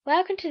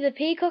Welcome to the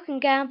Peacock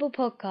and Gamble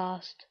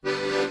Podcast.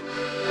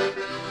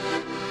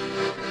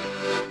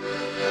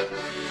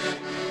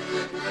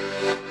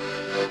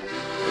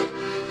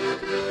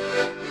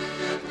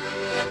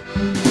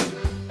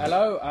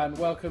 Hello and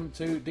welcome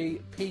to the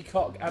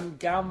Peacock and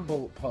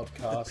Gamble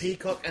Podcast. The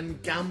Peacock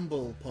and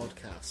Gamble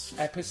Podcast.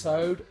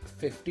 Episode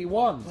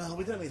 51. Well,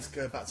 we don't need to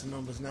go back to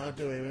numbers now,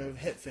 do we? We've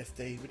hit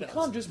 50. We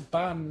can't just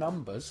ban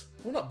numbers.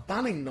 We're not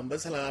banning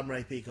numbers. Hello, I'm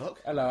Ray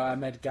Peacock. Hello,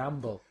 I'm Ed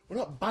Gamble. We're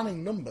not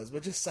banning numbers.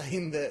 We're just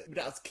saying that we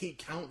don't have to keep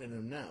counting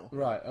them now.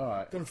 Right,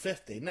 alright. Done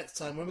 50. Next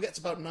time, when we get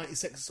to about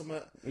 96 or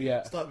something,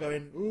 yeah, start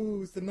going,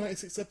 ooh, it's the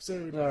 96th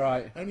episode.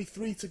 Alright. Only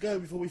 3 to go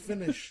before we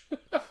finish.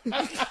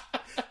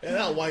 Yeah,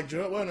 that'll wind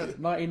you up, won't it?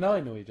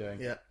 99 are we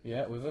doing? Yeah.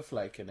 Yeah, with a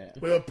flake in it.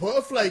 We'll put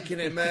a flake in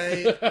it,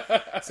 mate.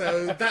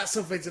 So that's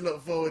something to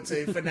look forward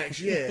to for next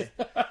year.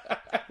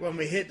 When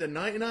we hit the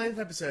 99th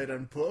episode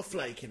and put a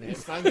flake in it.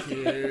 Thank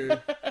you.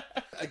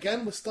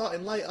 Again, we're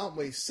starting late, aren't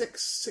we?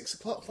 6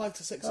 o'clock, 5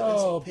 to 6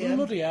 p.m.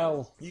 Bloody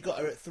hell. You got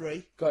here at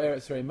 3. Got here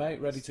at 3,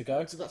 mate, ready to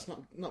go. So that's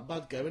not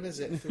bad going, is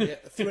it?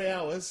 3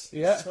 hours.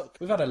 Yeah, Suck.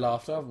 we've had a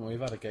laughter, haven't we?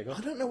 We've had a giggle.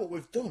 I don't know what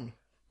we've done.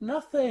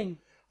 Nothing.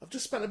 I've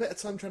just spent a bit of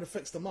time trying to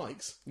fix the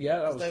mics.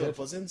 Yeah, that was they good. were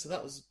buzzing, so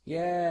that was...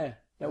 Yeah,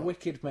 they're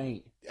wicked,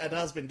 mate. Ed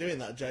has been doing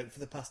that joke for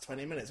the past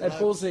 20 minutes. They're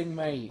buzzing,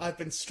 mate. I've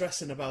been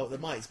stressing about the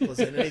mics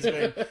buzzing, and he's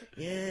going,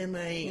 yeah,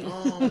 mate,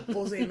 oh,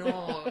 buzzing,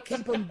 oh,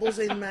 keep them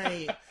buzzing,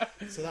 mate.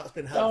 So that's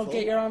been helpful. Don't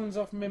get your hands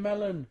off me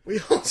melon. We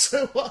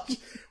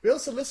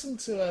also listened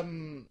to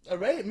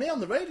me on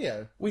the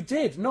radio. We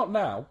did, not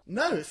now.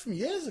 No, it's from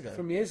years ago.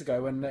 From years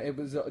ago when it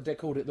was, they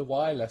called it the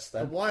wireless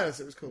then. The wireless,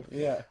 it was called.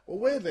 Yeah. Well,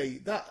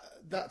 weirdly,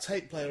 that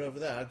tape player over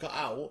there got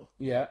out.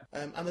 Yeah.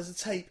 And there's a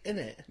tape in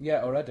it.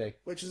 Yeah, already.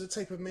 Which is a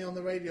tape of me on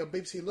the radio,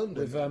 BBC London.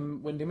 With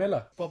Wendy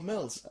Miller. Bob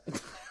Mills.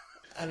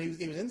 And he was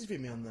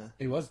interviewing me on there.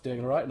 He was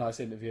doing a right nice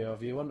interview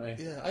of you, wasn't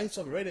he? Yeah, I used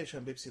to have a radio show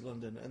on BBC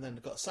London and then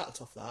got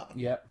sacked off that.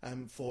 Yeah.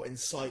 For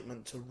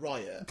incitement to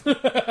riot.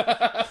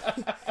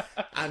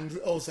 And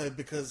also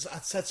because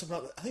I'd said something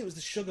like, I think it was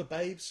the Sugar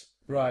Babes.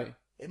 Right.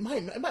 It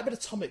might have been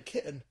Atomic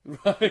Kitten.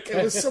 Right, okay.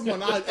 It was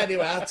someone.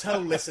 Anyway, I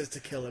told listeners to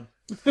kill him.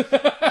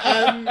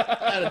 And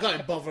I got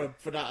him bothered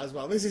for that as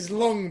well. This is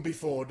long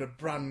before the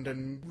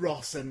Brandon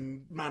Ross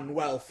and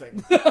Manuel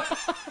thing.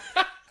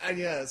 And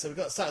yeah, so we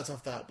got sacked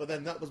off that. But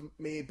then that was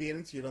me being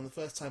interviewed on the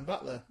first time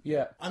back there.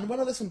 Yeah. And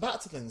when I listen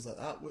back to things like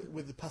that,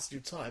 with the passage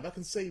of time, I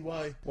can see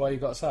why you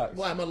got sacked.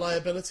 Why I'm a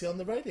liability on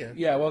the radio.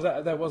 Yeah,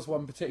 well, there was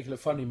one particular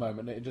funny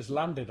moment that it just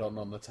landed on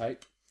the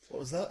tape. What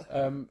was that?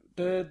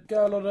 The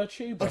girl on her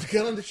tube. Oh, the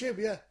girl on the tube,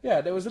 yeah. Yeah,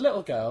 there was a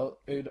little girl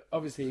who'd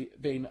obviously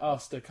been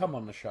asked to come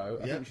on the show.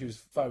 I Yeah. think she was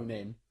phone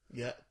in.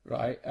 Yeah.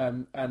 Right,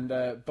 and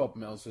Bob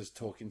Mills was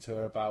talking to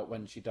her about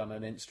when she'd done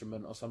an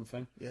instrument or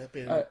something. Yeah,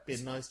 being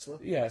nice to her.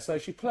 Yeah, so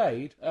she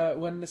played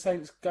when the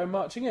Saints go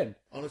marching in.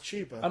 On a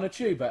tuba. On a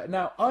tuba.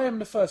 Now, I am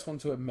the first one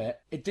to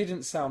admit, it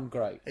didn't sound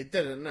great. It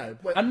didn't, no.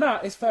 And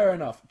that is fair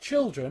enough.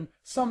 Children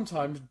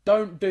sometimes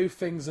don't do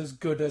things as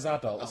good as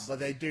adults. But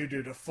they do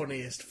the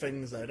funniest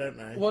things, though, don't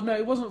they? Well, no,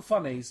 it wasn't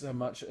funny so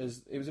much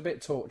as it was a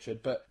bit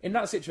tortured. But in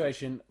that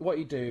situation, what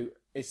you do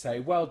is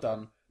say, well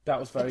done. That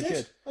was very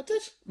good. I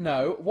did.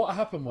 No, what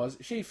happened was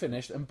she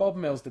finished and Bob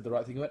Mills did the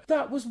right thing. He went,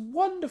 that was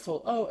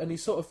wonderful. Oh, and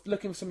he's sort of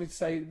looking for something to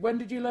say, when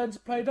did you learn to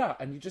play that?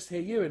 And you just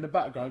hear you in the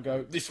background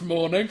go, this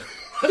morning.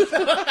 It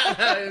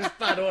was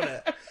bad, wasn't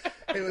it?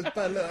 It was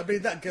bad. Look, I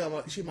mean, that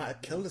girl, she might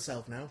have killed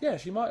herself now. Yeah,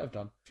 she might have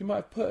done. She might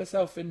have put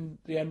herself in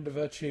the end of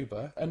her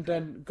tuba and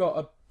then got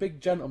a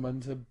big gentleman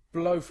to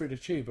blow through the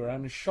tuba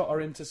and shot her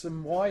into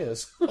some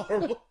wires.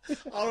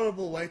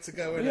 Horrible way to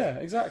go, isn't it? Yeah,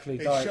 exactly.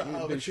 Being shot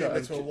out of a tuba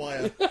into a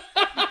wire.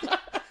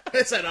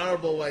 It's an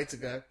horrible way to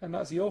go. And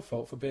that's your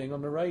fault for being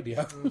on the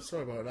radio.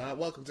 Sorry about that.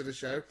 Welcome to the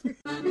show.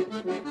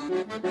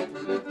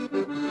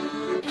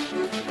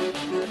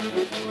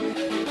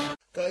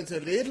 Got into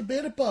a little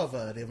bit of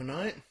bother the other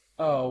night.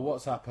 Oh,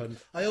 what's happened?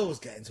 I always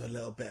get into a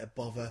little bit of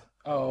bother.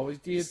 Oh,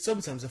 do you...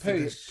 Sometimes I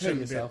think I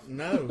shouldn't yourself? be...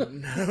 No,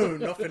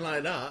 nothing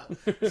like that.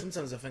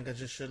 Sometimes I think I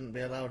just shouldn't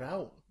be allowed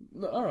out.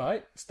 All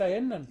right, stay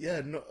in then.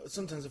 Yeah,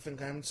 sometimes I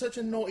think I'm such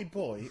a naughty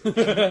boy,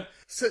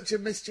 such a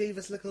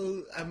mischievous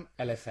little...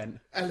 Elephant.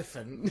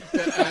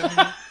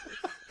 That,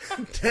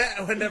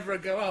 that whenever I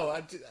go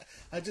out,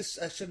 I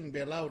shouldn't be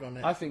allowed on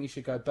it. I think you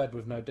should go to bed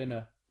with no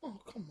dinner. Oh,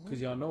 come on.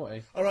 Because you're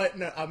naughty. All right,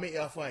 no, I'll meet you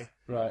halfway.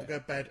 Right. I'll go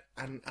to bed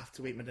and have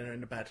to eat my dinner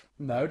in the bed.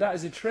 No, that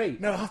is a treat.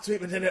 No, I have to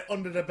eat my dinner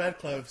under the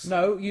bedclothes.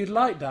 No, you'd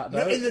like that,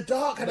 though. No, in the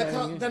dark, and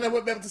No, then I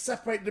won't be able to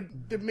separate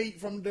the meat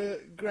from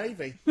the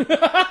gravy.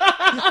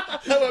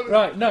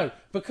 Right, no,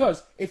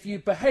 because if you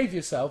behave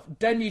yourself,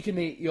 then you can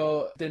eat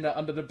your dinner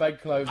under the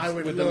bedclothes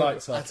with the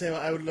lights I off. tell you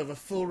what, I would love a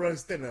full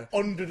roast dinner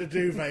under the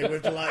duvet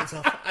with the lights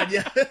off,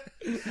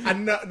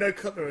 and no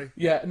cutlery.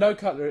 Yeah, no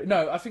cutlery.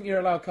 No, I think you're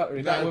allowed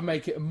cutlery. That No. would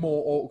make it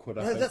more awkward,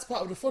 I No, think. that's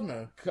part of the fun,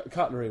 though.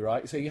 Cutlery,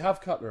 right? So you have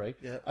have cutlery.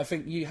 Yeah. I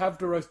think you have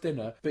the roast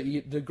dinner, but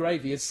the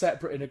gravy is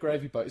separate in a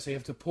gravy boat, so you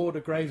have to pour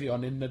the gravy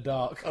on in the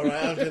dark. All right,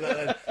 I'll do that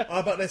then. How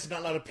about this? You're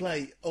not allowed to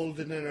play. All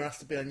the dinner has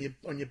to be on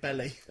your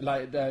belly.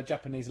 Like the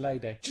Japanese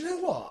lady. Do you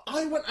know what?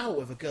 I went out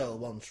with a girl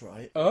once,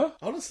 right?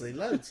 Honestly,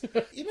 loads.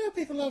 You know,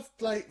 people have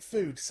like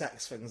food,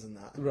 sex things and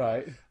that.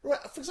 Right. Right.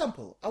 For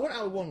example, I went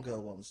out with one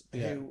girl once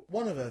who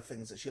one of her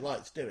things that she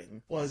liked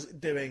doing was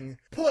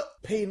put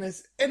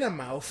penis in her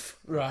mouth.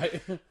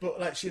 Right. But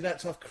like she'd like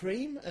to have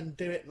cream and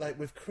do it like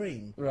with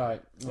cream.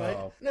 Right. Right.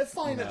 Oh, no,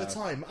 fine at the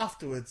time.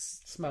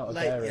 Afterwards, smell of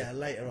dairy. Yeah,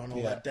 later on,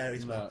 all that dairy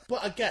smell. No.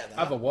 But I get that.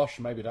 Have a wash,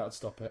 maybe that would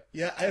stop it.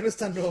 Yeah, I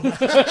understand all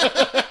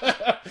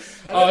that.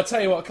 I'll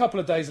tell you what, a couple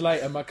of days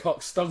later, my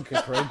cock stunk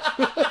of cream.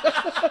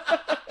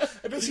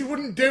 I bet she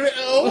wouldn't do it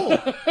at all.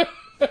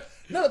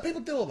 No,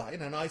 people do all that, you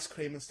know, and ice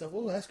cream and stuff.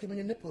 Oh, ice cream on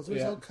your nipples. Oh,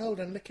 it's all cold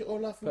and lick it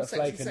all off. Put a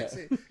flake in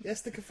sexy. Yes,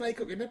 stick a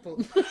flake up your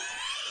nipple.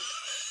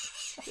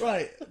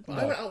 Right, but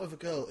I went out with a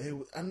girl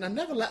who, and I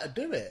never let her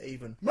do it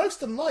even.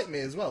 Most of them like me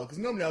as well, because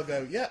normally I'll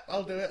go, yeah,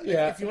 I'll do it.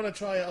 Yeah. If you want to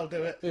try it, I'll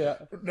do it. Yeah.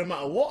 No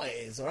matter what it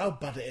is or how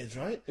bad it is,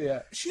 right?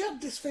 Yeah. She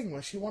had this thing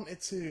where she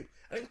wanted to,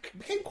 and it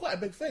became quite a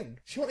big thing.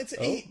 She wanted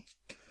to eat,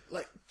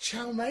 like,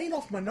 chow mein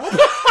off my knob.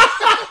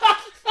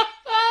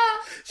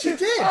 She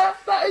did.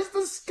 That is the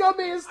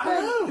scummiest thing.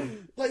 I know.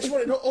 Like, she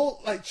wanted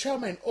all, like, chow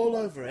mein all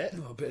over it.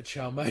 Oh, a bit of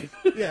chow mein.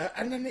 Yeah,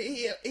 and then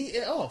eat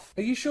it off.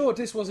 Are you sure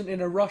this wasn't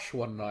in a rush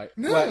one night?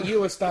 No. Where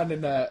you were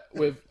standing there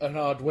with an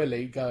hard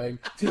willy going,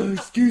 oh,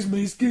 excuse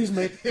me.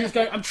 He was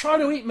going, I'm trying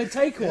to eat my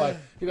takeaway.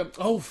 You go,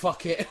 oh,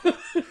 fuck it.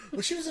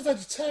 Well, she was a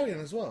vegetarian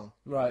as well.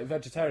 Right,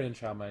 vegetarian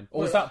chow mein.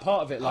 Or was that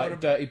part of it, like a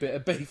dirty bit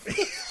of beef?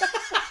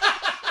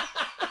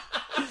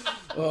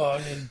 Oh,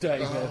 a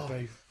dirty bit of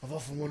beef. I've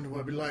often wondered what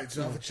it'd be like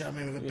to have a chow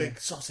mein with a big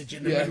sausage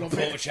in the Yeah, middle of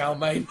it. chow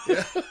mein.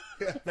 Yeah,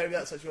 maybe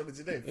that's what she wanted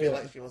to do. Feel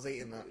like she was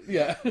eating that.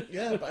 Yeah.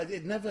 Yeah, but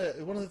it never.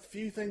 One of the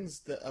few things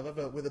that I've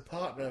ever, with a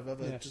partner, I've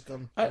ever just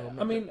gone.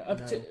 I'm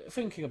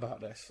thinking about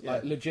this,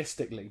 like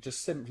logistically,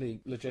 just simply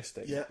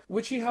logistics. Yeah.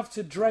 Would she have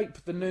to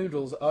drape the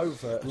noodles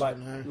over,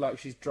 know. like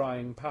she's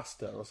drying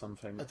pasta or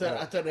something? I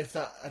don't know if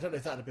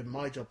that'd have been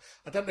my job.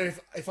 I don't know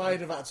if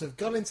I'd have had to have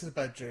gone into the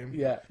bedroom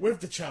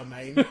with the chow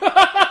mein,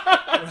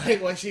 right,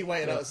 while she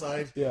waited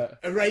outside,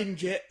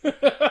 arrange it,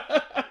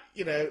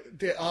 you know,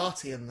 do it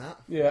arty and that.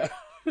 Yeah.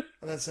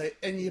 And then say,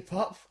 in your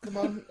pop, come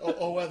on.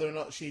 Or whether or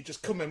not she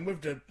just come in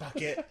with the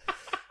packet,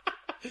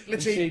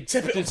 literally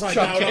tip it upside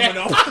down on and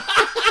off.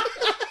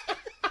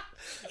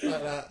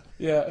 Like that.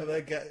 Yeah. And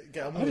then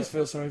get on with I just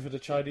feel sorry for the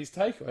Chinese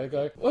takeaway. I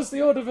go, what's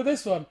the order for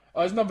this one?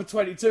 Oh, it's number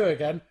 22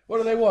 again. What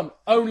do they want?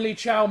 Only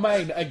chow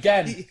mein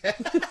again. Yeah.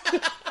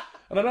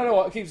 And I don't know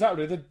what keeps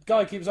happening. The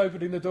guy keeps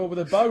opening the door with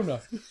a boner.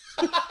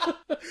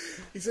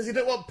 He says he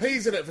don't want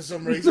peas in it for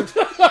some reason.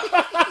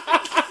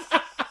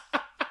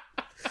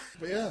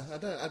 But yeah,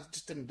 I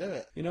just didn't do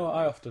it. You know what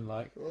I often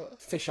like? What?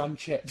 Fish and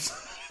chips.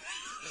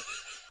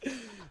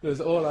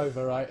 There's all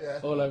over, right? Yeah.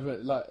 All over,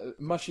 like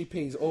mushy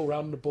peas all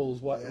round the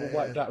balls, wipe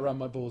that around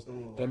my balls,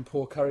 then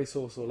pour curry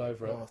sauce all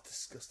over it. Oh,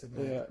 disgusting,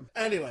 man. Yeah.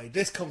 Anyway,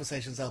 this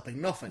conversation's helping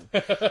nothing.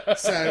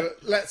 So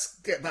let's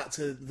get back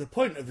to the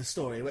point of the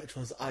story, which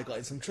was I got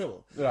in some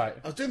trouble. Right.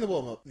 I was doing the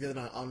warm-up the other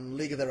night on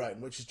League of Their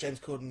Own, which is James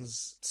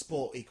Corden's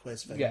sporty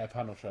quiz thing. Yeah, a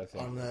panel show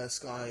thing. On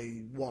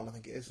Sky 1, I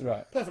think it is.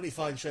 Right. Perfectly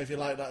fine show if you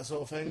like that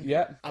sort of thing.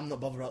 Yeah. I'm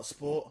not bothered about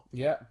sport.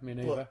 Yeah, me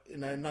neither. But, you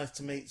know, nice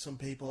to meet some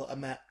people. I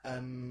met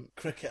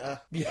cricketer.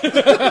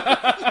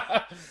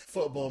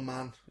 Football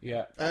man.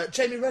 Yeah.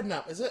 Jamie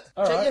Redknapp, is it?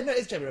 Right. Yeah, no,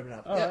 it's Jamie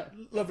Redknapp. All right.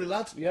 Lovely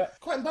lad. Yeah.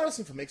 Quite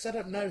embarrassing for me because I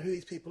don't know who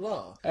these people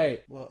are.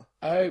 Hey, What?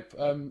 I hope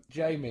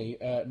Jamie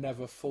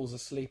never falls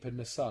asleep in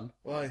the sun.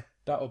 Why?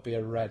 That would be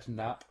a red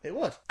nap. It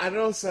would. And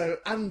also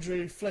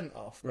Andrew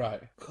Flintoff,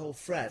 Right. called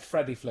Fred.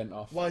 Freddie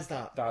Flintoff. Why is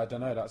that? I don't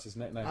know, that's his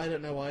nickname. I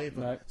don't know why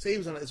either. No. So he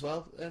was on it as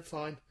well.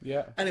 Fine.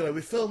 Yeah. Anyway, we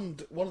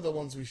filmed, one of the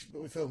ones we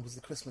filmed was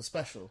the Christmas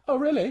special. Oh,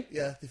 really?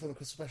 Yeah, they filmed the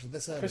Christmas special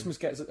this early. Christmas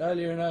gets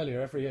earlier and earlier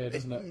every year,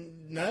 doesn't it?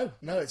 No,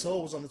 it's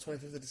always on the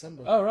 25th of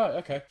December. Oh, right,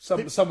 okay.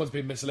 Someone's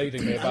been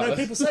misleading me I about know this.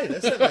 people say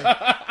this, don't they?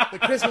 The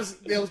Christmas,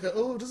 they always go,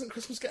 oh, doesn't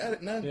Christmas get early?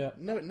 No, Yeah.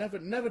 no, it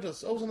never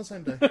does. Always on the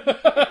same day.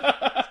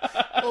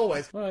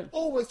 Always. Right.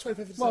 Always 25th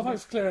of December. Well,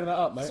 thanks for clearing that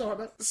up, mate. It's all right,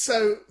 mate.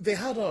 So they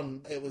had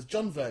on, it was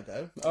John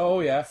Virgo, Oh,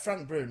 yeah.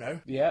 Frank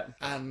Bruno, Yeah.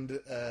 and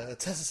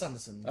Tessa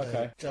Sanderson, the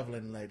Okay.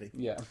 javelin lady.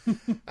 Yeah.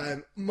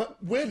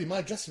 Weirdly,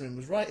 my dressing room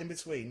was right in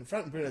between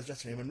Frank Bruno's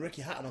dressing room and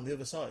Ricky Hatton on the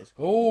other side.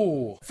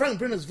 Oh, Frank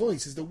Bruno's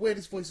voice is the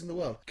weirdest voice in the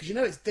world because you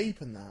know it's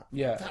deep in that.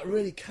 Yeah. That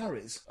really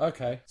carries.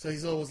 okay. So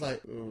he's always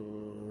like,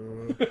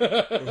 oh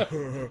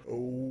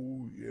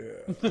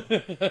yeah,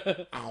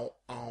 ow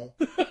ow,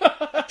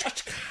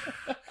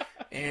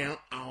 ow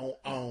ow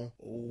ow,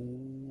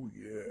 oh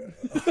yeah.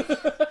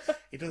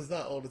 He does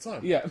that all the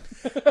time. Yeah.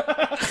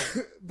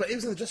 But he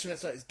was in the dressing room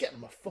next night. It's getting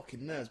on my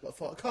fucking nerves. But I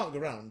thought I can't go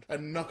around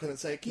and knock on and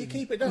say, "Can you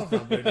keep it down,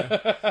 Frank Bruno?"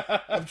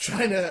 I'm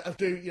trying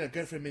to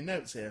go through my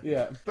notes here.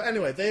 Yeah. But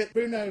anyway,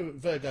 Bruno,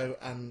 Virgo,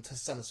 and Tessa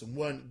Sanderson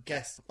weren't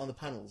guests on the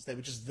panels. They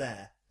were just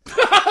there.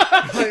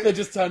 They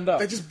just turned up.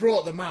 They just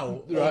brought them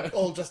out, Right.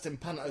 all dressed in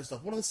panto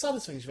stuff. One of the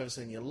saddest things you've ever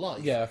seen in your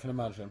life. Yeah, I can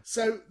imagine.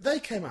 So they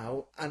came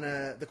out, and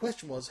the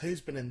question was,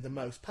 who's been in the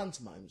most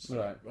pantomimes?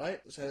 Right.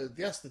 So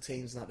they asked the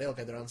teams, and they all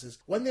gave their answers.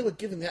 When they were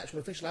given the actual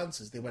official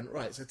answers, they went,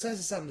 right, so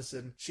Tessa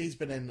Sanderson, she's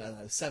been in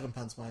 7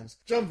 pantomimes.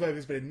 John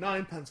Virgo's been in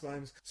 9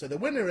 pantomimes. So the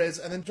winner is,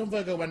 and then John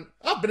Virgo went,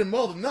 I've been in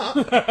more than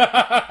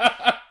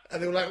that.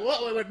 And they were like,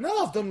 what? I went,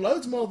 no, I've done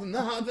loads more than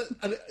that.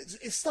 And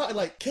it started,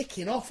 like,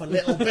 kicking off a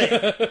little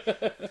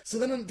bit. So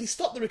then they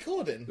stopped the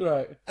recording.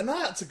 Right. And I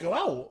had to go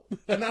out.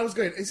 And I was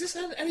going, is this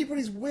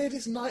anybody's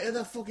weirdest night of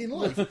their fucking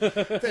life?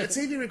 The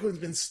TV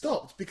recording's been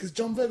stopped because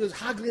John Virgo's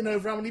haggling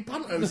over how many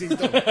pantos he's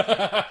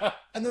done.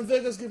 And then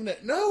Virgo's given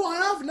it, no, I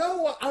have,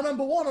 no. I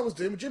remember one I was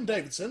doing with Jim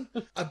Davidson.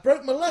 I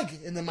broke my leg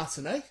in the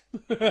matinee.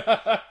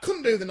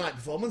 Couldn't do the night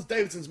performance.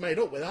 Davidson's made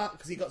up with that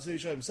because he got to do the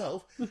show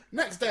himself.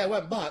 Next day I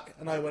went back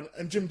and I went,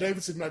 and Jim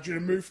Davidson had you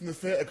removed from the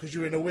theatre because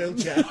you're in a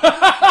wheelchair.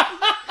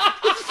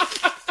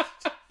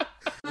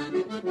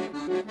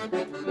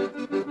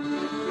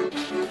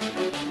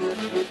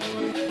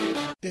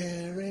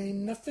 There ain't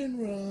nothing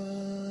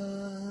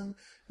wrong.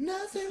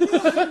 Nothing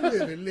wrong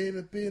with a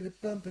little bit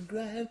of bump and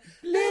grind.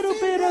 Little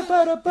bit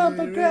about a bump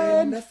and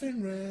grind.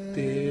 Nothing wrong.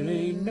 There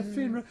ain't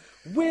nothing wrong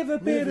with a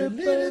bit of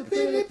bump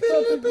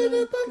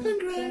and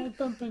grind.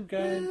 Bump and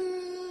grind.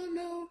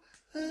 No,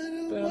 I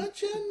don't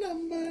want your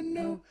number,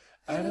 no.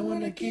 I don't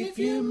want to give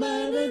you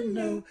mine,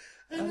 no.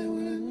 I don't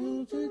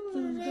want to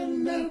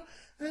no.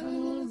 I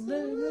don't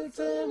want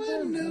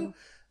to no.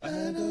 I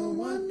don't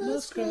want no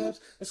scrubs.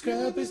 A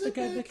scrub is the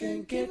guy that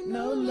can't get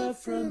no love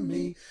from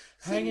me.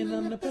 Hanging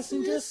on the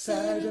passenger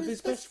side of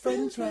his best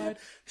friend's ride,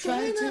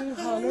 trying to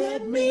holler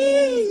at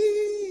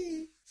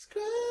me.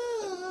 Scrubs.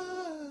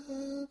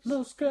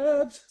 No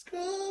scrubs.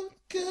 Scrub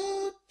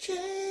go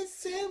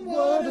chasing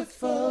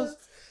Waterfalls. waterfalls.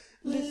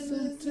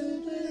 Listen to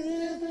the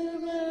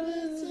rhythm of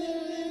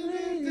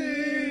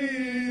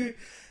eternity.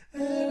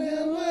 And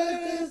the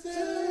workers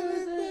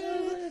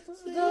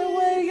The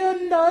way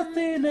you're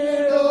nothing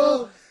at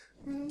all.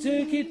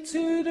 Take it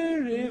to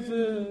the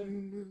river.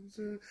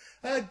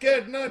 I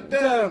get knocked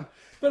down, Down,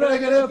 but I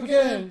get up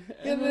again.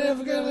 you're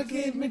never gonna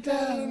keep me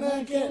down.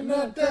 I get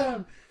knocked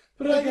down,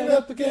 but I get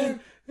up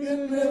again.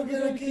 You're never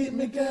gonna keep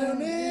me down.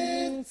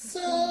 It's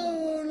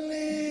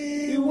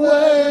only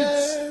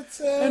words,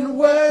 And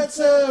words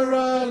are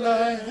all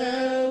I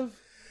have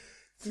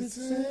to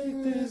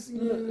take this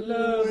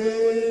love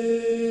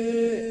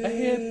away. A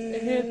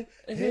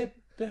hip,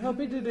 the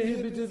hobby to the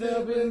hippie to the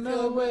hobby,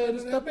 nowhere to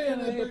stop it. A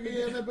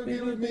hippie,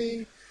 be with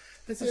me.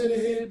 I said a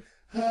hip,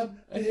 hop,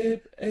 a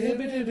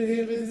hippie to the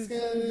hippie.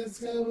 It's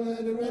going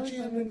to watch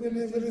you and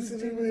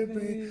listen with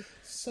me.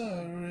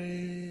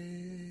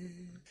 Sorry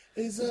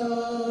is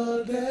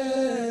all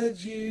that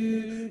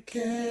you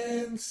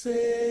can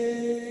say.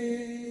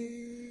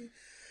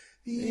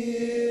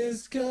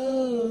 Years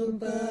go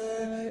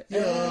by.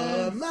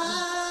 You're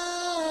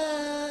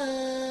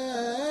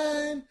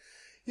mine.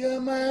 You're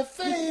my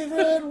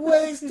favorite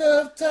waste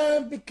of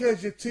time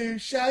because you're too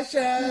shy.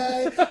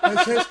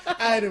 Hush, hush,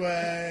 hide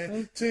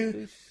away.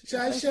 Too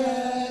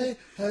shy.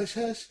 Hush,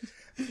 hush,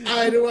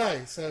 hide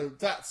away. So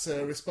that's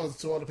a response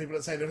to all the people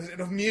that say there isn't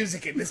enough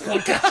music in this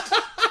podcast.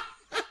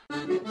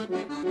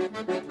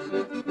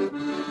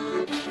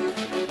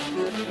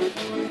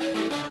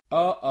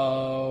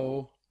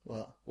 Uh-oh.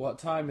 What?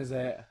 Time is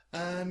it?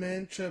 I'm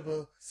in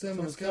trouble.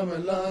 Someone's come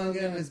along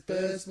and it's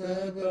burst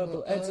my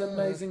bubble. Ed's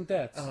Amazing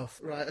Deaths. Oh,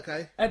 right,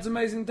 okay. Ed's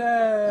Amazing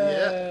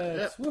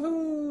Deaths. Yeah.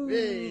 Woohoo!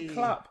 Yay.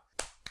 Clap.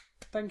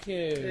 Thank you.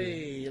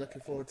 Hey,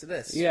 looking forward to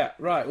this. Yeah,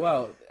 right,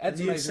 well, Ed's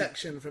New Amazing...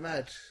 section from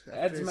Ed.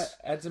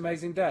 Ed's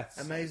Amazing Deaths.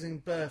 Amazing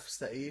births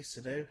that he used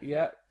to do.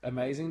 Yeah,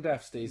 Amazing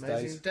Deaths these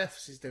Amazing days.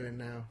 deaths he's doing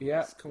now.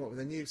 Yeah. He's come up with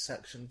a new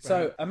section.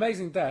 So,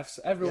 Amazing Deaths,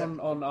 everyone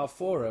on our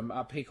forum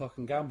at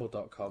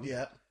peacockandgamble.com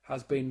Yeah.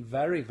 has been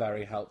very,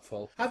 very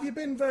helpful. Have you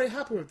been very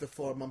happy with the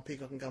forum on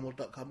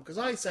peacockandgamble.com? Because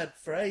I said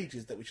for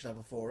ages that we should have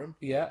a forum.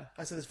 Yeah.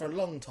 I said this for a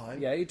long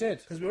time. Yeah, you did.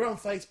 Because we were on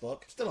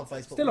Facebook. Still on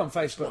Facebook. Still on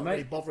Facebook, Not mate.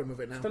 really bothering with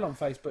it now. Still on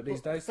Facebook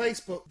these days.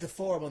 Facebook, the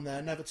forum on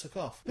there never took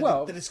off.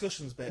 Well, the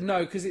discussions bit.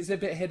 No, because it's a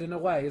bit hidden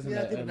away, isn't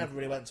Yeah, it? people never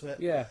really went to it.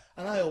 Yeah.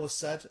 And I always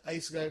said, I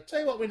used to go,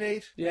 tell you what we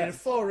need. We Yeah. need a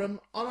forum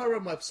on our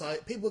own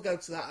website. People go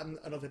to that and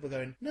other people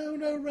going,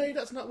 no, Ray,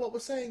 that's not what we're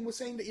saying. We're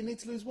saying that you need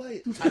to lose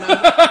weight.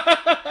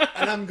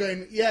 And I'm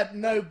going, yeah,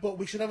 no, but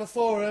we should have a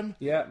forum.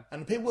 Yeah.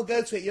 And people will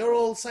go to it. You're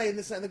all saying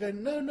this and they're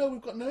going, no,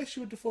 we've got no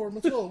issue with the forum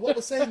at all. What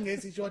we're saying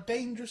is you're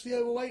dangerously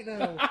overweight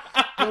now.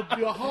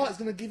 Your heart is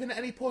going to give in at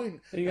any point.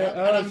 You go,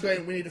 And I'm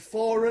going, we need a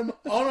forum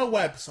on a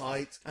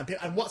website.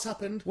 And what's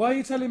happened? Why are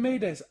you telling me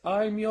this?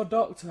 I'm your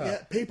doctor.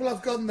 Yeah, people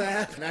have gone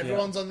there, and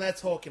everyone's on there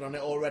talking on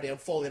it already and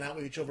falling out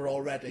with each other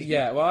already.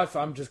 Yeah, well,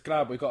 I'm just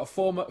glad we've got a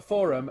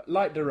forum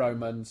like the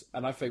Romans,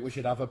 and I think we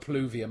should have a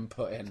pluvium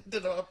put in.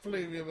 Don't know what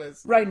pluvium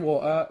is.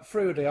 Rainwater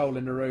through the hole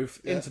in the roof,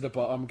 into the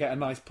bottom, get a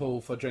nice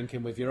pool for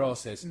drinking with your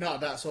horses.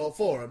 Not that sort of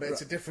forum,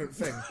 it's a different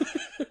thing.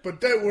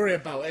 But don't worry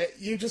about it,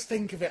 you just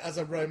think of it as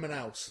a Roman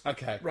house.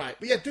 Okay. okay. Right,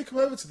 but yeah, do come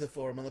over to the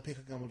forum on the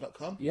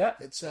peacockgamble.com. Yeah.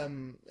 It's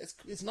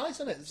nice,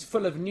 isn't it? It's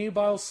full of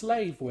nubile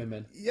slave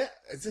women. Yeah,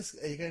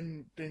 are you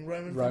going doing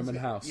Roman Roman things?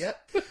 house.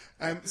 Yep.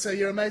 So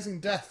your amazing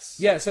deaths.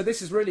 Yeah, so this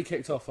has really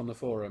kicked off on the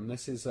forum.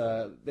 This is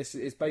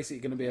basically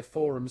going to be a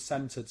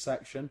forum-centred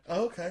section.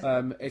 Oh, okay.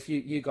 If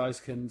you guys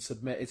can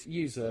submit, it's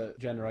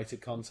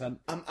user-generated content.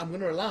 I'm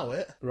going to allow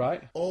it.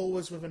 Right.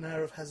 Always with an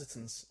air of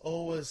hesitance.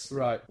 Always.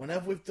 Right.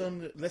 Whenever we've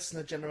done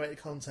listener-generated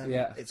content,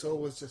 Yeah. it's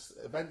always just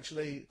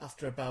eventually,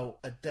 after about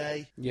a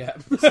day, Yeah.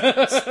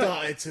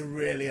 started to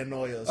really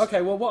annoy us.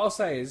 Okay, well, what I'll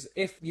say is,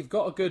 if you've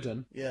got a good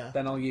one, Yeah.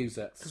 then I'll use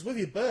it. Because with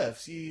your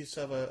births, you used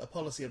to have a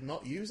policy of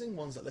not using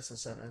ones that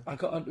listeners sent in.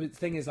 The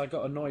thing is, I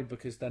got annoyed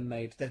because then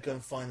they'd go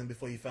and find them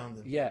before you found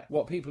them. Yeah,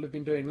 what people have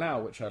been doing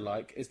now, which I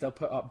like, is they'll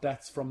put up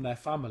deaths from their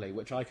family,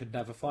 which I could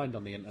never find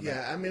on the internet.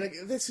 Yeah, I mean,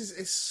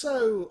 it's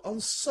so on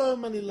so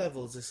many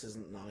levels. This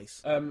isn't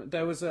nice.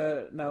 There was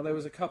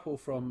a couple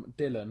from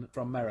Dylan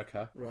from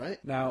America.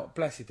 Right. Now,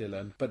 bless you,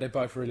 Dylan, but they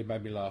both really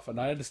made me laugh, and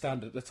I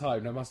understand at the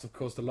time they must have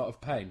caused a lot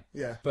of pain.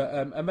 Yeah.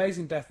 But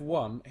Amazing Death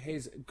 1,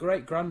 his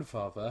great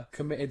grandfather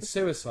committed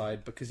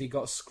suicide because he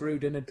got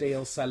screwed in a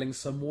deal selling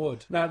some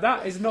wood. Now,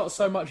 that is not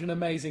so much an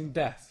amazing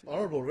death.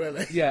 Horrible,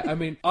 really. Yeah, I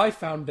mean, I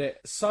found it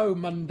so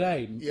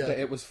mundane Yeah. that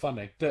it was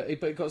funny. But he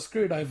got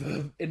screwed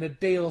over in a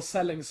deal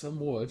selling some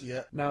wood.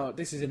 Yeah. Now,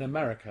 this is in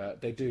America.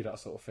 They do that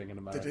sort of thing in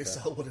America. They do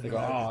sell wood in They go,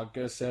 America. I'm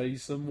going to sell you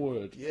some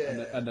wood.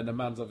 Yeah. And then the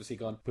man's obviously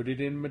gone, put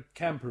it in my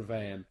camper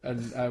van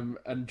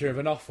and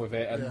driven off with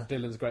it. And Yeah.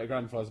 Dylan's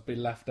great-grandfather's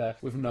been left there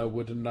with no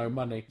wood and no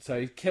money. So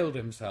he killed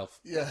himself.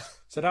 Yeah.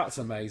 So that's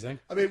amazing.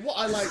 I mean, what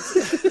I liked,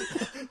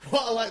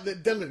 what I liked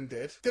that Dylan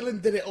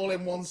did it all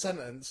in one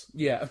sentence.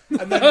 Yeah.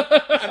 And then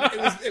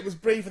it was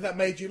brief and that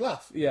made you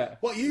laugh. Yeah.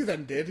 What you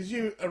then did is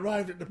you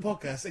arrived at the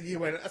podcast and you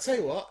went, I tell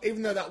you what,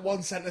 even though that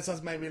one sentence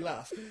has made me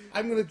laugh,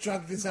 I'm going to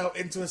drag this out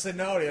into a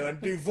scenario and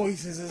do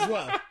voices as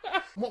well.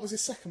 What was the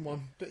second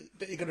one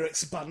that you're going to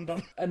expand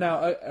on? And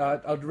now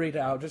I'll read it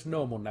out just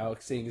normal now,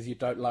 seeing as you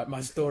don't like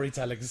my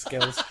storytelling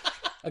skills.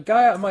 A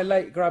guy at my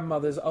late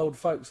grandmother's old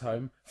folks'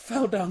 home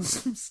fell down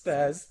some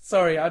stairs.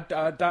 Sorry,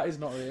 that is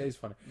not. It is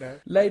funny. No.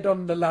 Laid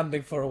on the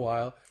landing for a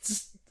while.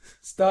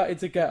 Started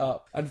to get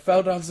up and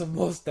fell down some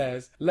more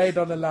stairs. Laid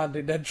on the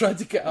landing, then tried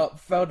to get up,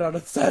 fell down a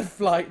third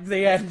flight.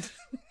 The end.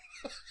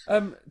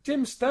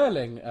 Jim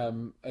Sterling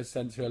has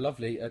sent through a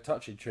lovely,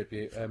 touching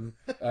tribute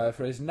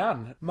for his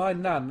nan. My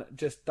nan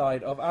just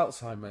died of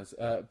Alzheimer's,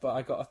 but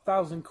I got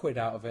 £1,000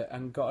 out of it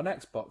and got an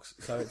Xbox,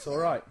 so it's all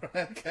right.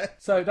 Okay.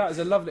 So that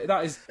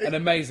is an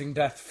amazing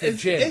death for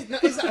Jim.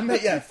 Is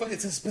that yeah,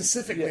 it's a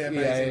specifically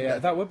amazing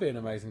death. That would be an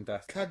amazing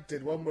death. Cad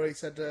did one where he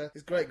said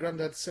his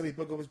great-granddad, silly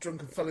bugger, was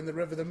drunk and fell in the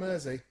river the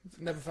Mersey.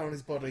 Never found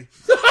his body.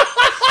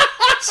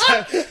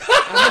 So,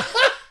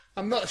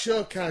 I'm not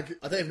sure, Cag.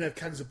 I don't even know if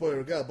Cag's a boy or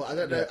a girl, but I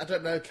don't know. I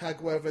don't know,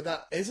 Cag, whether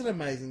that is an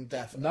amazing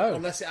death. No,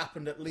 unless it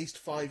happened at least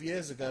 5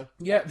 years ago.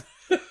 Yep.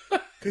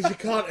 Because you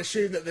can't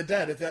assume that they're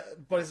dead if their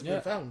bodies have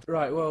been found.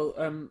 Right, well,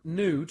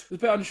 Nude, I was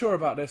a bit unsure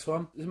about this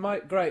one. My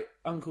great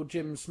Uncle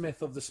Jim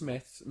Smith of the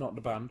Smiths, not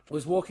the band,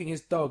 was walking his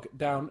dog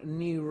down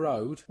New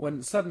Road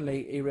when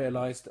suddenly he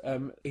realised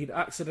he'd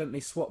accidentally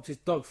swapped his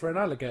dog for an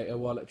alligator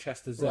while at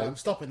Chester Zoo. Right, I'm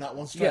stopping that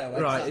one straight away.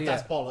 Right,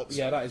 That's bollocks.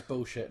 Yeah, that is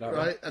bullshit. That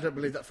right, I don't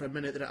believe that for a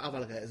minute. They don't have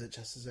alligators at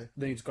Chester Zoo.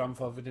 Nude's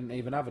grandfather didn't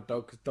even have a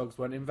dog because dogs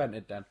weren't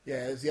invented then.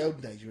 Yeah, it was the olden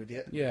days, you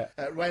idiot. Yeah.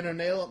 Ryan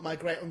O'Neill, my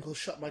great uncle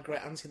shot my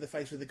great auntie in the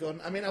face with a gun.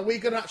 I mean, are we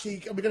going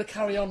to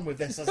carry on with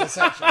this as a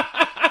section?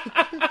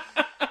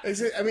 Is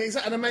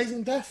that an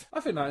amazing death? I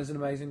think that is an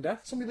amazing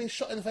death. Somebody being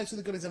shot in the face with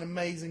a gun is an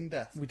amazing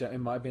death. It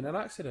might have been an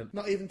accident.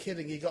 Not even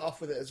kidding, he got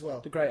off with it as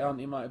well. The great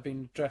auntie might have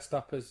been dressed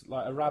up as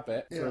like a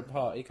rabbit for a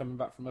party, coming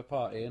back from a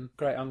party, and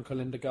great uncle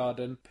in the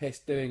garden,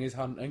 pissed doing his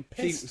hunting.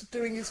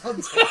 Doing his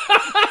hunting.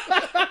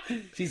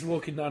 She's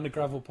walking down the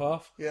gravel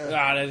path.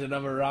 Yeah. There's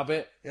another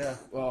rabbit. Yeah.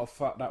 Oh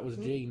fuck, that was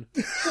Jean.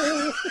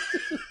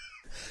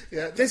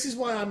 Yeah, this is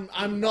why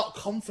I'm not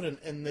confident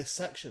in this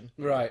section.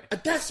 Right. A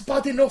death's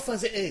bad enough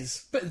as it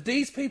is. But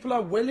these people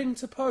are willing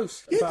to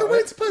post. Yeah, they're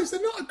willing to post.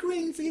 They're not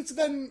agreeing for you to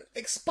then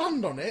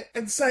expand on it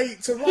and say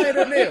to Ryan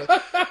O'Neill,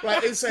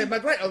 right, and say, my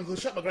great uncle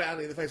shot my great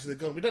auntie in the face with a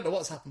gun. We don't know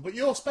what's happened, but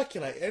you're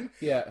speculating.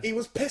 Yeah. He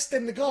was pissed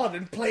in the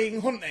garden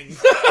playing hunting.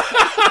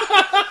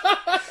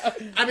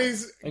 And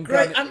his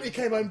great auntie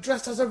came home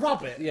dressed as a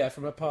rabbit. Yeah,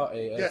 from a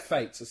party.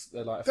 Fate.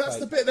 Like That's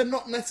the bit they're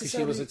not because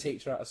necessarily... she was a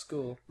teacher at a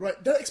school.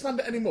 Right, don't expand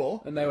it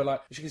anymore. And they were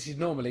like, because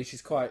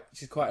she's quite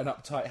an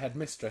uptight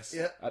headmistress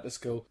at the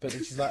school. But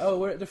then she's like, oh,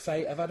 we're at the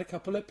Fate. I've had a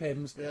couple of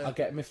pims. Yeah. I'll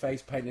get my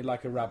face painted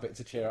like a rabbit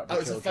to cheer up the Oh,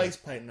 it's children. a face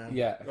paint now.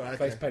 Yeah, right,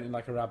 face painted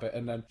like a rabbit.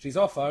 And then she's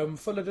off home,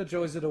 full of the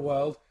joys of the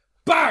world.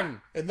 Bang!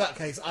 In that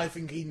case, I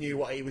think he knew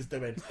what he was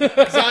doing.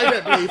 Because I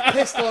don't believe,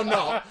 pissed or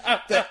not,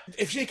 that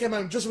if she came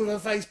home just with her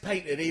face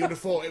painted, he would have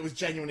thought it was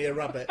genuinely a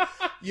rabbit.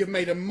 You've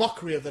made a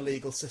mockery of the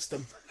legal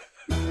system.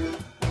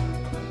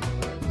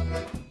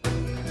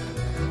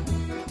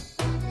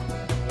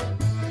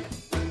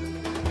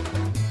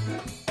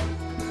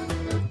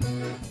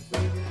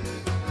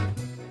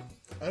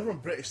 Over on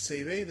British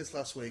TV this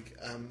last week,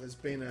 there's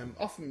been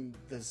often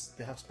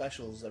they have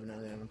specials every now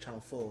and then on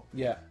Channel 4.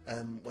 Yeah.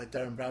 Where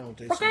Darren Brown will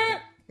do something.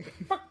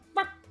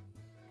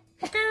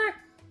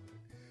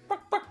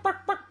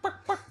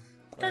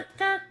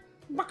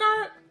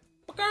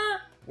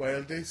 Where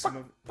he'll do some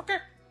of.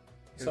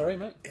 Sorry,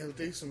 mate. He'll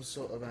do some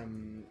sort of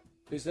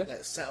Who's this?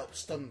 like set up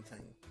stunt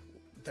thing.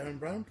 Darren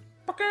Brown.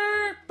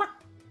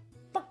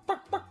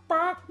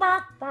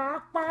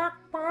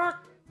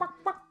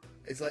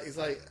 It's like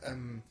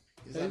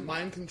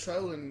mind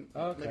control and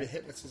maybe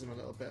hypnotism a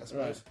little bit, I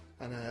suppose.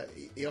 Right. And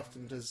he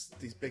often does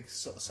these big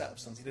sort of setup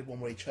stunts. He did one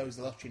where he chose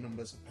the lottery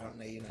numbers,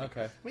 apparently. You know.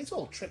 Okay. I mean, it's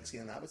all tricksy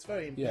and that, but it's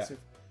very impressive.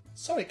 Yeah.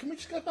 Sorry, can we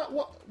just go back?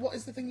 What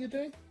is the thing you're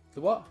doing?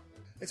 The what?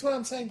 It's what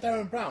I'm saying,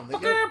 Darren Brown.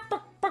 That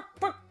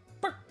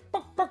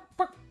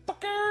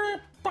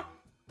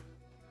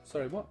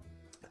Sorry, what?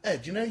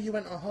 Ed, you know you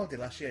went on holiday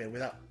last year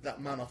with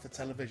that man off the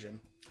television?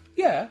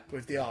 Yeah.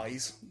 With the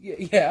eyes?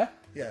 Yeah.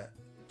 Yeah.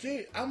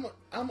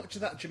 How much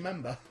of that do you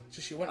remember?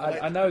 Just you went away.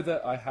 I know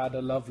that I had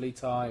a lovely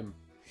time.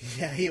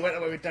 Yeah, you went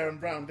away with Darren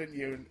Brown, didn't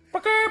you?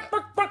 I'm going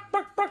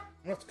to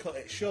have to cut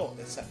it short,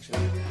 this section.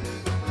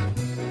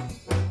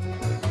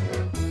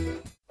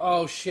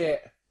 Oh,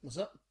 shit. What's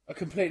up? I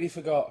completely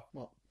forgot.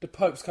 What? The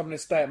Pope's coming to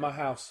stay at my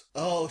house.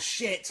 Oh,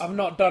 shit. I've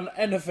not done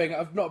anything.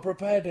 I've not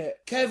prepared it.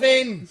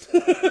 Kevin!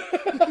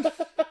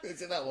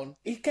 Is it that one?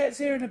 He gets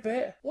here in a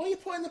bit. Why are you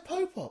putting the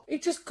Pope up? He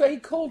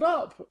called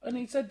up and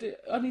he said,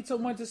 I need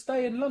someone to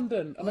stay in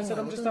London. And I said,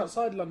 I'm just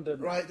outside London.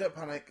 Right, don't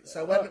panic.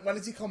 So when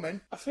is he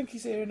coming? I think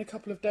he's here in a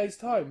couple of days'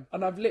 time.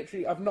 And I've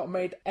not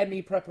made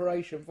any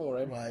preparation for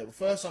him. Right, well,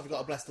 first off, you've got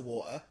to bless the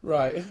water.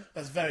 Right.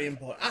 That's very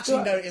important.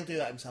 Actually, no, he'll do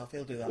that himself.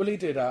 He'll do that. Will he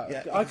do that?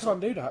 Yeah. I can't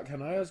do that,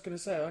 can I? I was going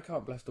to say, I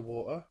can't bless the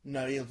water.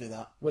 No, he'll do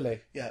that. Will he?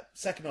 Yeah.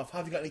 Second off,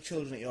 have you got any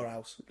children at your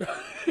house?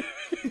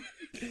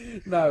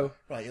 No.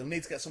 Right, you'll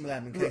need to get some of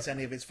them in case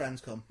any of his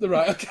friends come.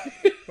 Right,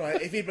 okay.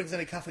 Right, if he brings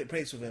any Catholic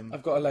priests with him...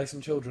 I've got to lay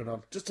some children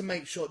on. Just to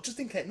make sure, just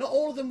in case. Not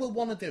all of them will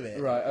want to do it.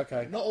 Right,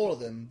 okay. Not all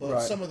of them, but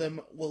Right. some of them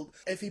will...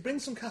 If he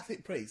brings some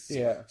Catholic priests,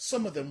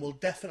 some of them will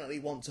definitely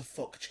want to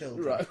fuck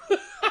children. Right.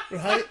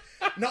 Right?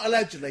 Not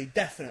allegedly,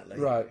 definitely.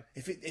 Right.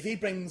 If he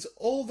brings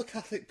all the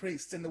Catholic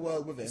priests in the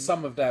world with him...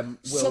 Some of them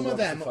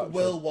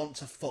will want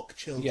to fuck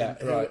children Yeah,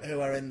 who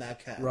are in their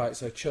care. Right,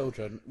 so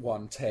children,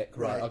 one tick.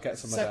 Right, I'll get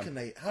some of them.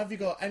 Secondly, have you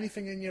got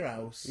anything in your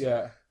house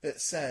that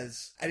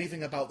says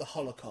anything about the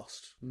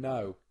Holocaust?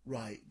 No.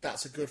 Right,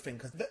 that's a good thing,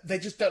 because they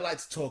just don't like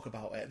to talk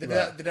about it. They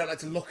don't like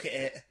to look at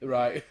it.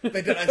 Right.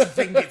 They don't like to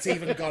think it's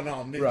even gone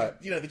on. Right.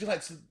 You know, they just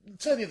like to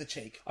turn the other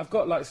cheek. I've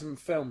got like some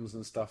films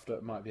and stuff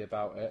that might be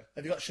about it.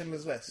 Have you got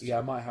Schindler's List? Yeah,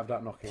 I might have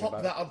that knocking Pop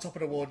about. that on top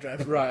of the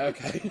wardrobe. Right,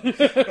 okay.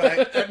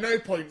 Right, at no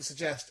point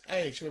suggest,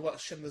 hey, should we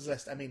watch Schindler's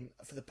List? I mean,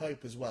 for the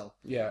Pope as well.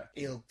 Yeah.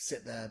 He'll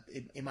sit there,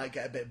 he might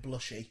get a bit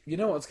blushy. You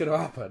know what's going to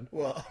happen?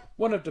 What?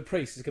 One of the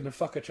priests is going to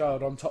fuck a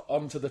child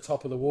onto the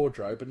top of the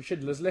wardrobe and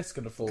Schindler's List's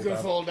going to fall down. It's going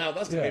to fall down.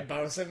 That's going to be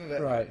embarrassing, isn't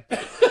it? Right.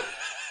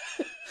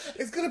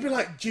 It's going to be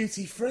like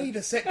Duty Free, the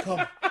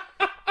sitcom.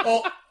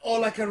 or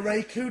like a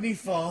Ray Cooney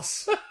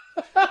farce.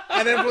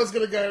 And everyone's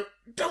going to go,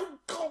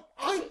 don't go,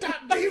 hide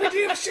that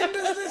DVD of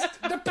Schindler's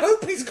List. The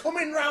Pope is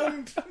coming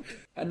round.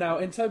 And now,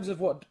 in terms of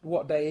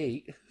what they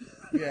eat...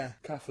 Yeah.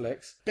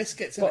 Catholics.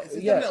 Biscuits,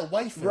 little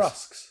wafers.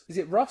 Rusks. Is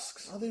it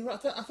rusks? I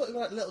thought they were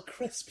like little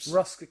crisps.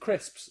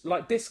 Crisps.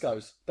 Like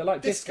discos. They're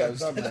like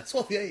discos, aren't they? That's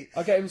what they eat.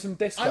 I'll get him some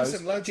discos.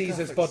 Some loads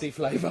Jesus of body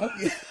flavour.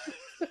 Yeah.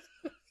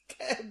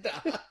 Get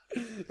that.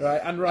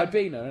 Right, and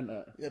Ribena, isn't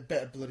it? A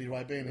bit of bloody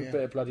Ribena, A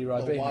bit of bloody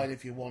Ribena. Or wine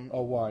if you want.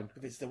 Or wine.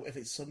 If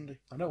it's Sunday.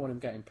 I don't want him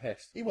getting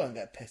pissed. He won't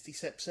get pissed, he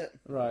sips it.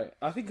 Right.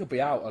 I think he'll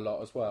be out a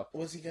lot as well.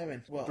 Where's he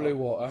going? What? Blue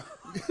water.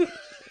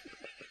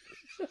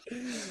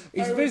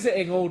 He's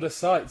visiting all the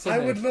sites, isn't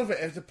I he? would love it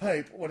if the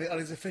Pope, on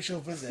his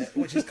official visit,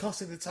 which is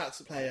costing the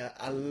taxpayer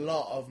a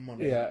lot of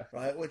money,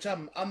 right? Which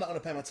I'm not going to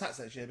pay my tax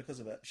next year because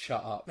of it.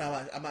 Shut up.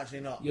 No, I'm actually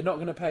not. You're not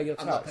going to pay your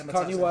I'm not tax? paying my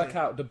Can't tax you work next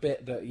year. out the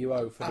bit that you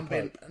owe for the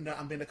Pope?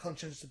 I'm being a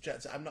conscientious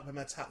objector. I'm not paying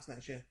my tax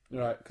next year.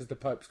 Right, because the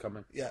Pope's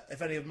coming. Yeah,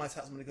 if any of my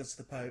tax money goes to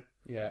the Pope,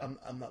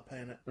 I'm not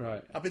paying it.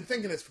 Right. I've been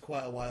thinking this for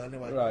quite a while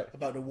anyway. Right.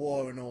 About the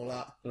war and all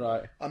that.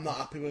 Right. I'm not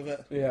happy with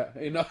it. Yeah,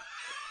 you're not...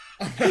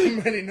 I'm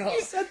really not.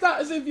 You said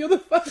that as if you're the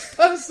first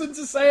person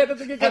to say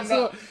anything against the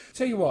war. not.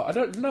 Tell you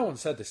what, no one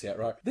said this yet,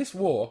 right? This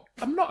war,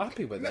 I'm not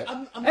happy with it.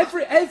 I'm not.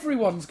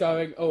 Everyone's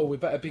going, oh, we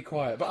better be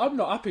quiet, but I'm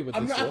not happy with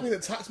I'm this not war. happy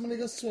that tax money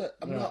goes to it.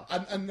 I'm not.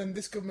 And then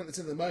this government that's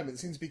in at the moment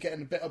seems to be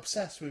getting a bit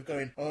obsessed with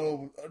going,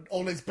 oh,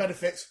 all these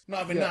benefits,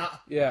 not having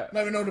that. Yeah. Not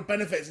having all the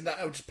benefits and that,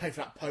 oh, just pay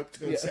for that Pope to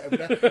go and sit over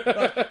there.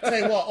 Right, tell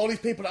you what, all these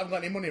people that haven't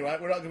got any money,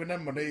 right, we're not giving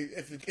them money.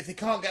 If they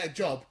can't get a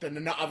job, then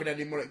they're not having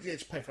any money. Yeah,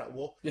 just pay for that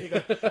war. Here you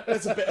go.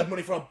 There's a bit of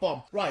money for a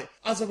bomb. Right,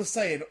 as I was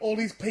saying, all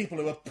these people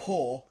who are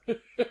poor,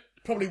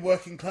 probably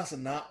working class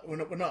and that, we're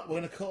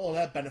going to cut all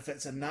their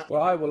benefits and that.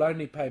 Well, I will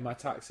only pay my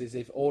taxes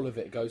if all of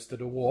it goes to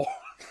the war.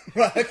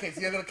 Right, okay,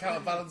 so you're going to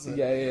counterbalance it.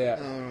 Yeah.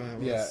 Oh, right,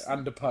 well, Yeah,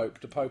 and the Pope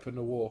and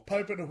the war.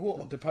 Pope and a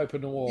war. The Pope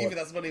and the war. You think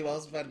that's money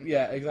well spent?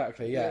 Yeah,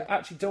 exactly, yeah.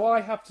 Actually, do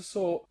I have to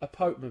sort a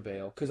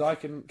Pope-mobile? Because I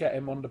can get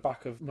him on the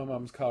back of my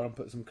mum's car and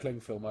put some cling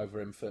film over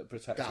him for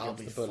protection That'll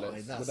against be the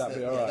bullets. fine. Would that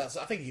be alright?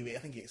 I think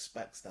he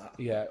expects that.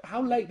 Yeah.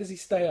 How late does he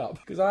stay up?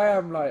 Because I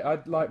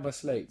like my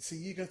sleep. So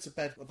you go to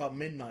bed about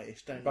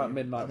midnight-ish, don't you? About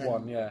midnight And then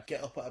 1, yeah.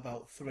 Get up at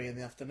about 3 in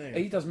the afternoon.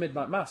 He does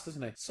midnight mass,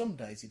 doesn't he? Some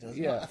days he does.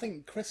 Yeah. No, I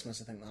think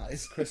Christmas, I think that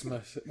is.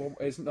 Christmas. Well,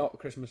 it's not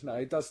Christmas now.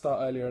 It does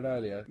start earlier and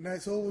earlier. No,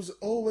 it's always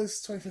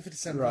 25th of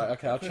December. Right,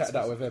 okay, I'll check Christmas.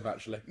 that with him,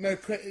 actually. No,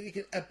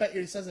 I bet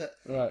you he says it.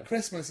 Right.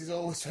 Christmas is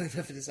always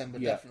 25th of December,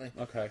 Yeah,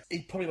 definitely. okay. He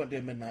probably won't do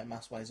a midnight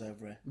mass while he's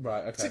over here.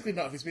 Right, okay. Particularly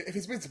not if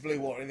he's been to Blue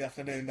Water in the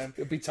afternoon, then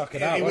He'll be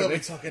tucking out, he won't will he?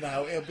 be tucking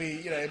out. He'll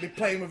be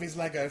playing with his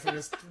Lego from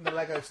the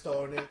Lego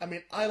store.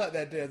 And I like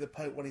the idea of the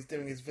Pope when he's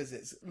doing his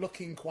visits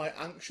looking quite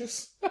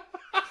anxious.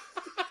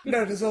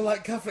 No, there's all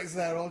like Catholics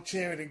there, all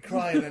cheering and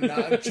crying and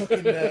that, and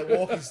chucking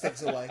walking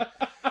sticks away.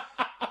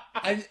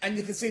 And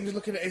you can see him just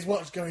looking at his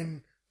watch,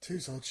 going, 2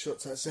 swords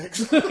shuts at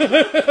 6. I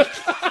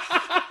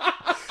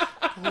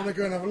want to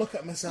go and have a look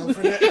at myself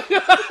in it.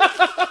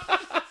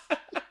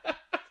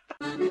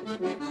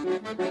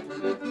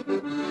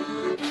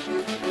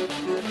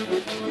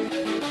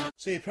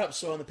 So you perhaps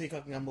saw on the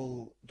Peacock and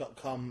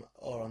Gamble.com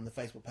or on the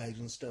Facebook page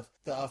and stuff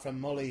that our friend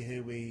Molly,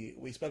 who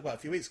we spoke about a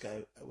few weeks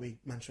ago, we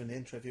mentioned in the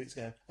intro a few weeks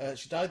ago,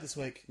 she died this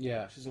week.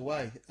 Yeah. She's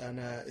away, and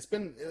it's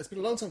been a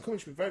long time coming.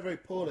 She's been very, very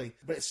poorly,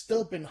 but it's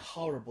still been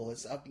horrible.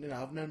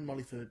 I've known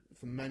Molly for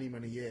many,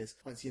 many years.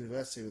 Went to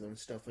university with her and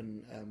stuff,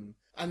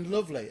 and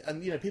lovely.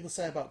 And people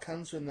say about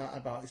cancer and that,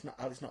 about it's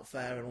not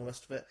fair and all the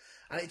rest of it,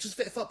 and it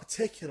felt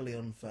particularly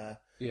unfair.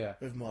 Yeah.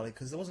 With Molly,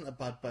 because there wasn't a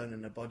bad bone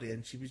in her body,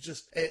 and she was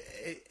just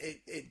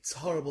it's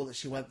horrible that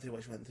she went through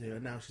what she went through,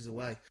 and now she's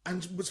away.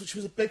 And she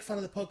was a big fan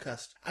of the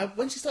podcast. And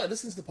when she started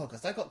listening to the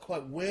podcast, I got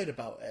quite weird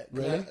about it.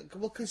 Really?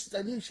 Because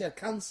I knew she had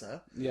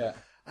cancer. Yeah.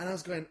 And I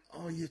was going,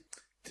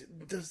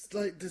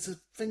 there's a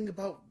thing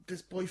about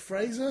this boy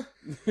Fraser,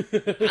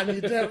 and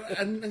you don't,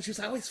 and she was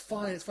like, oh, it's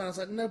fine. I was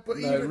like, no, but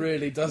it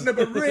really doesn't. No,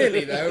 but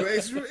really though,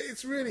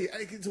 it's really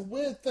a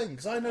weird thing,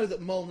 because I know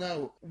that Mol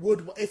now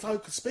would, if I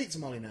could speak to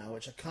Molly now,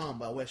 which I can't,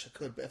 but I wish I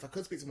could. But if I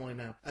could speak to Molly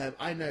now,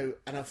 I know,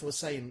 and if I was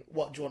saying,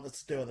 what do you want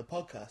us to do on the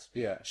podcast?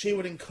 Yeah, she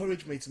would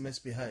encourage me to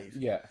misbehave.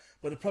 Yeah.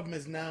 But the problem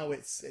is now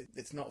it's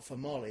not for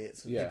Molly,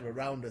 it's for people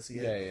around us.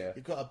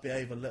 You've got to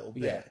behave a little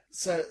bit. Yeah.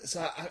 So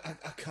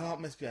I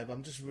can't misbehave.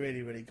 I'm just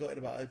really, really gutted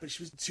about it. But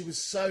she was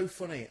so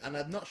funny, and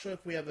I'm not sure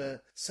if we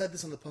ever said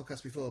this on the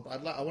podcast before,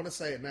 but I want to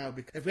say it now,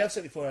 because if we have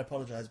said it before, I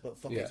apologise. But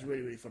fuck, it's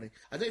really, really funny.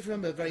 I don't even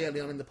remember very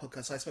early on in the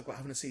podcast I spoke about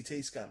having a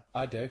CT scan.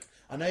 I do.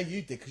 I know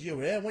you did, because you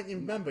were here. Won't you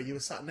remember? You were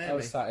sat near me. I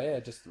was sat here,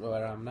 just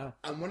where I am now.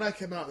 And when I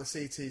came out of the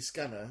CT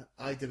scanner,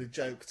 I did a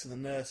joke to the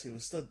nurse who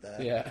was stood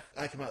there. Yeah.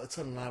 I came out of the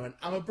tunnel and I went,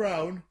 I'm a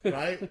brown,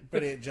 right?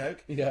 Brilliant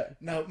joke. Yeah.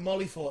 Now,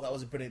 Molly thought that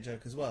was a brilliant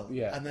joke as well.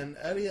 Yeah. And then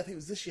earlier, I think it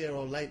was this year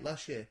or late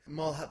last year,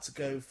 Moll had to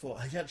go for...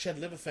 She had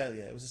liver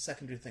failure. It was a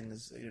secondary thing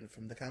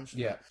from the cancer.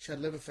 Yeah. She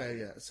had liver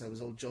failure, so it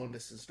was all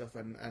jaundice and stuff,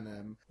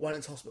 and went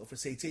into hospital for a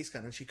CT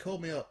scan, and she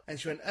called me up, and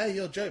she went, hey,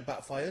 your joke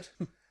backfired.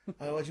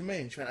 Oh, what do you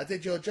mean? She went, I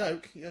did your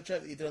joke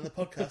that you did on the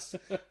podcast.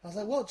 I was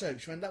like, what joke?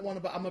 She went, that one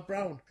about I'm a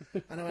brown.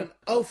 And I went,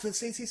 oh, for the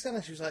CT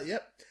scanner? She was like,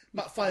 yep.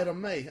 Backfired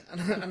on me.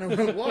 And I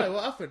went, why?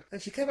 What happened?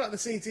 And she came out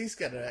of the CT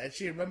scanner and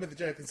she remembered the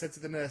joke and said to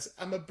the nurse,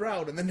 I'm a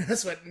brown. And the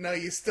nurse went, no,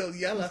 you're still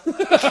yellow.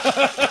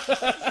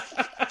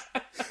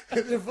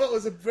 I thought it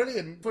was a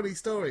brilliant, funny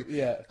story.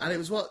 Yeah.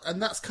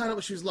 And that's kind of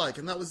what she was like.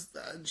 And that was,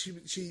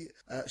 she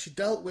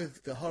dealt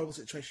with the horrible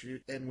situation she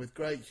was in with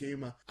great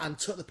humour and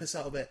took the piss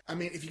out of it. I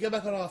mean, if you go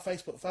back on our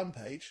Facebook fan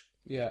page,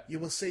 yeah, you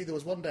will see there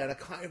was one day, and I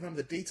can't even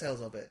remember the details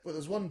of it, but there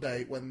was one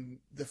day when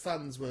the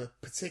fans were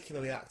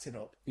particularly acting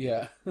up.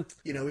 Yeah.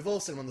 We've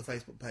all seen them on the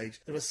Facebook page.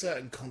 There are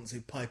certain cunts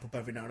who pipe up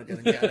every now and again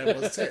and get on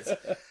everyone's tits.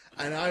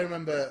 And I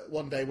remember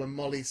one day when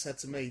Molly said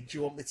to me, do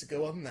you want me to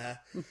go on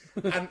there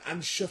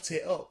and shut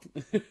it up?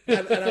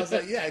 And I was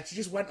like, yeah. She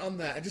just went on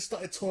there and just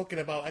started talking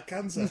about her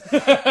cancer.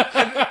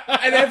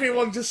 And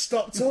everyone just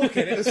stopped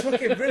talking. It was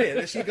fucking brilliant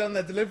that she'd gone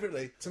there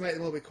deliberately to make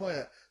them all be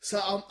quiet.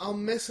 So I'll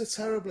miss her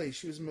terribly.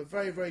 She was a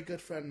very, very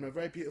good friend, a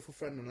very beautiful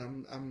friend,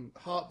 and I'm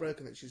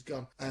heartbroken that she's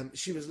gone.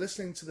 She was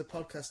listening to the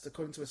podcast,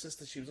 according to her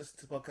sister, she was listening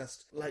to the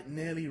podcast like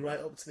nearly right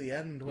up to the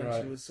end when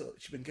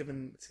she'd been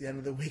given to the end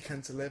of the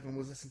weekend to live and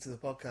was listening to the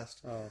podcast.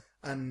 Oh.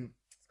 And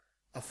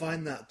I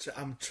find that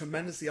I'm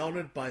tremendously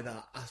honoured by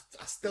that.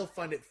 I still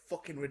find it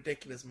fucking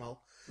ridiculous,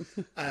 Mal,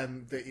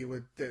 that you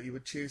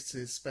would choose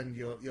to spend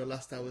your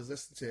last hours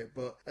listening to it.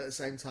 But at the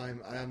same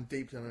time, I am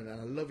deeply honoured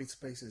and I love you to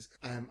pieces.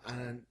 And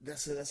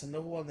that's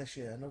another one this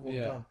year. Another one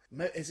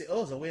gone. Is it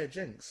us or we a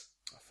jinx?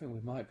 I think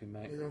we might be,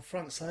 mate. We're on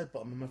Frank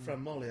Sidebottom and my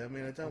friend Molly. I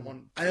mean, I don't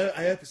want. I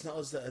hope it's not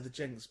us that are the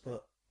jinx,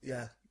 but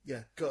yeah,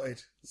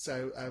 gutted.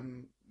 So,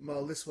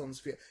 Well, this one's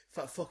for you. In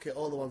fact, fuck it,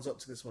 all the ones up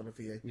to this one are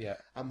for you. Yeah.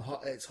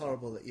 It's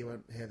horrible that you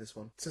won't hear this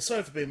one. So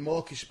sorry for being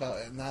mawkish about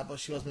it and that, but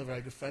she was my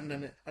very good friend,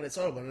 and it's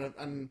horrible.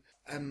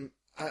 And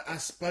I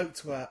spoke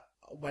to her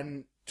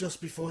just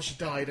before she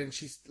died, and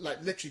she's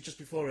like literally just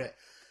before it,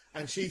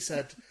 and she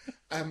said,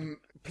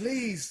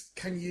 please,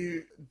 can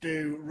you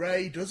do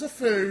Ray does a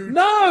food?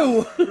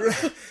 No!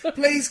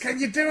 Please, can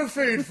you do a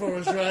food for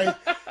us, Ray?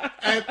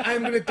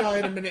 I'm going to die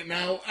in a minute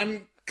now,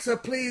 and so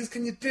please,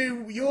 can you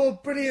do your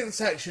brilliant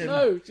section?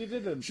 No, she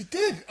didn't. She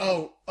did?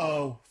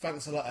 Oh,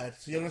 thanks a lot, Ed.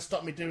 So you're going to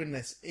stop me doing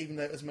this, even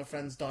though it was my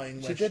friend's dying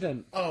wish? She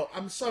didn't. Oh,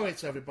 I'm sorry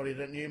to everybody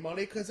that knew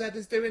Molly, because Ed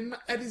is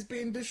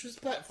being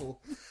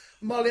disrespectful.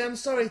 Molly, I'm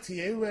sorry to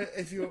you,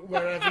 if you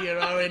wherever you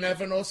are in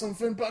heaven or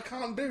something, but I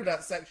can't do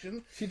that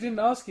section. She didn't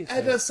ask you to.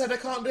 Ed has said I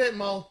can't do it,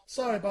 Mol.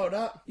 Sorry about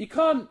that. You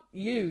can't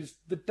use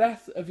the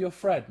death of your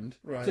friend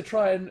to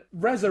try and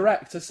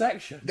resurrect a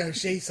section. No,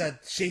 she said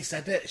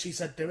it. She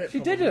said do it. She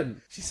probably.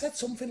 didn't. She said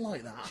something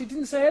like that. She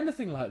didn't say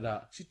anything like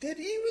that. She did.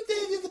 You were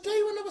there the other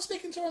day when I was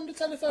speaking to her on the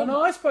telephone. Oh,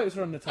 no, I spoke to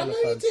her on the I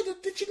telephone. know you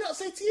did. Did she not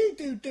say to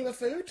you, do a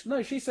food?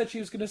 No, she said she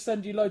was going to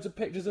send you loads of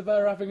pictures of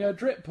her having her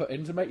drip put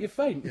in to make you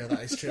faint. Yeah,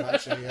 that is true,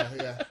 actually.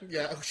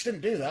 Yeah. Oh, she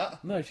didn't do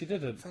that. No, she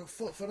didn't. Thank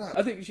fuck for that.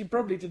 I think she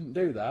probably didn't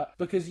do that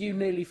because you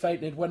nearly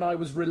fainted when I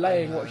was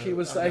relaying what she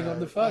was saying on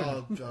the phone.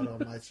 Oh, God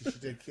almighty, she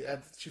did.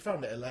 She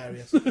found it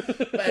hilarious.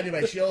 But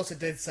anyway, she also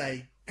did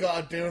say,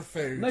 gotta do a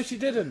food. No, she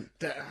didn't.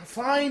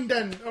 Fine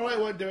then. Alright,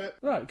 won't do it.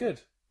 Right,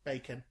 good.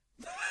 Bacon.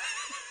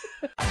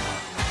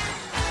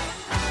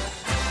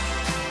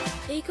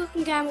 Peacock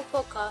and Gamble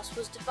Podcast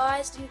was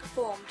devised and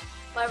performed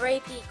by Ray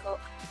Peacock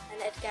and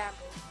Ed Gamble.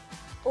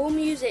 All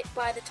music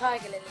by the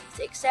Tiger Lilies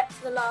except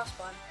for the last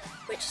one,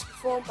 which is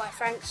performed by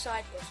Frank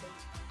Sidebottom.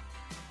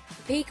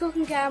 The Peacock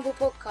and Gamble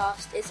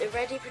Podcast is a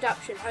ready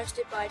production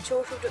hosted by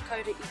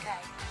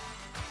chortle.co.uk.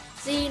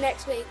 See you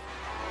next week.